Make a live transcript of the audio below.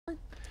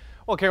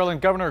Well, Carolyn,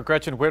 Governor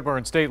Gretchen Whitmer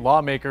and state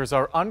lawmakers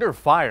are under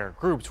fire.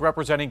 Groups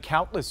representing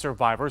countless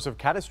survivors of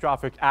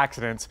catastrophic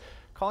accidents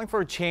calling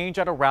for a change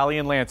at a rally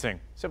in Lansing.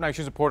 7 News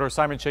reporter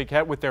Simon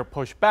Shaquette with their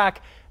pushback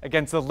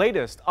against the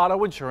latest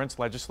auto insurance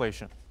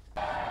legislation.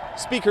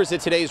 Speakers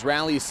at today's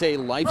rally say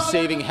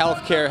life-saving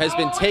health care has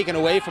been taken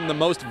away from the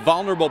most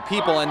vulnerable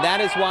people, and that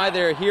is why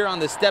they're here on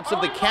the steps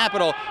of the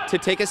Capitol to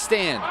take a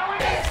stand.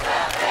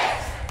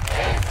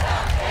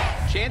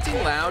 Chanting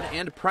loud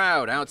and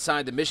proud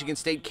outside the Michigan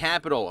State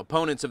Capitol,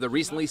 opponents of the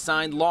recently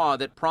signed law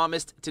that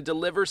promised to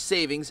deliver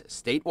savings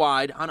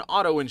statewide on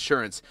auto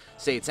insurance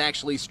say it's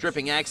actually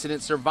stripping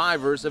accident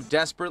survivors of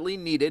desperately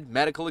needed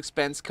medical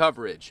expense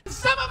coverage.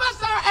 Some of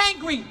us are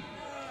angry.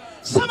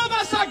 Some of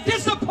us are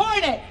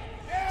disappointed.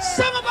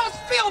 Some of us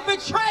feel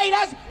betrayed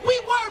as we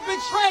were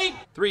betrayed.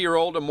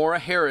 3-year-old Amora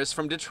Harris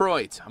from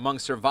Detroit, among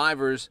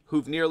survivors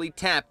who've nearly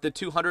tapped the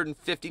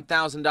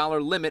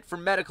 $250,000 limit for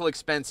medical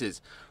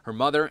expenses. Her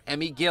mother,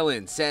 Emmy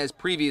Gillen, says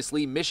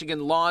previously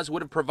Michigan laws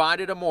would have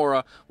provided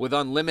Amora with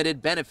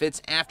unlimited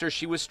benefits after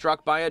she was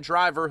struck by a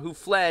driver who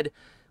fled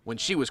when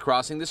she was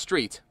crossing the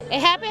street. It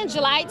happened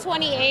July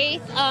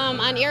 28th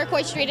on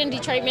Iroquois Street in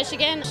Detroit,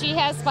 Michigan. She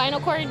has spinal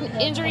cord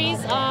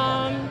injuries,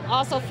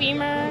 also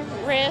femur,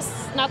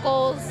 wrists,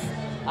 knuckles,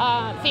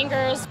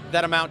 fingers.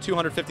 That amount,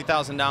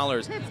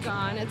 $250,000. It's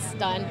gone, it's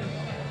done.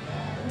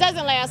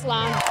 Doesn't last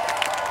long.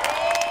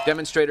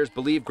 Demonstrators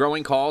believe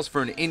growing calls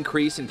for an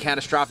increase in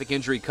catastrophic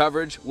injury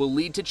coverage will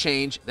lead to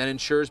change that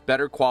ensures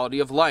better quality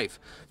of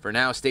life. For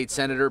now, State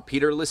Senator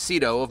Peter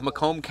Lucido of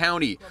Macomb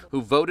County,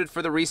 who voted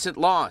for the recent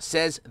law,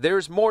 says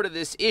there's more to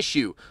this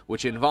issue,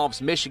 which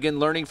involves Michigan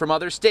learning from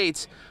other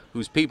states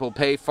whose people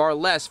pay far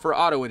less for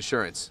auto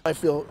insurance. I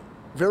feel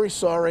very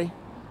sorry,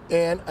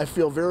 and I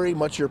feel very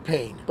much your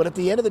pain. But at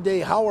the end of the day,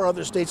 how are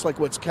other states like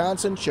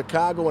Wisconsin,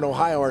 Chicago, and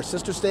Ohio, our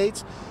sister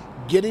states,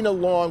 getting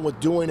along with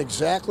doing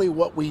exactly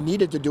what we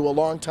needed to do a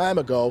long time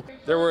ago?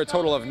 There were a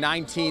total of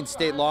 19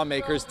 state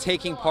lawmakers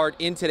taking part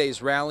in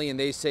today's rally, and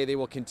they say they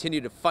will continue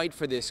to fight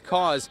for this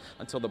cause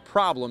until the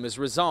problem is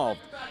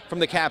resolved. From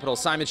the Capitol,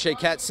 Simon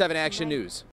Shaquette, 7 Action News.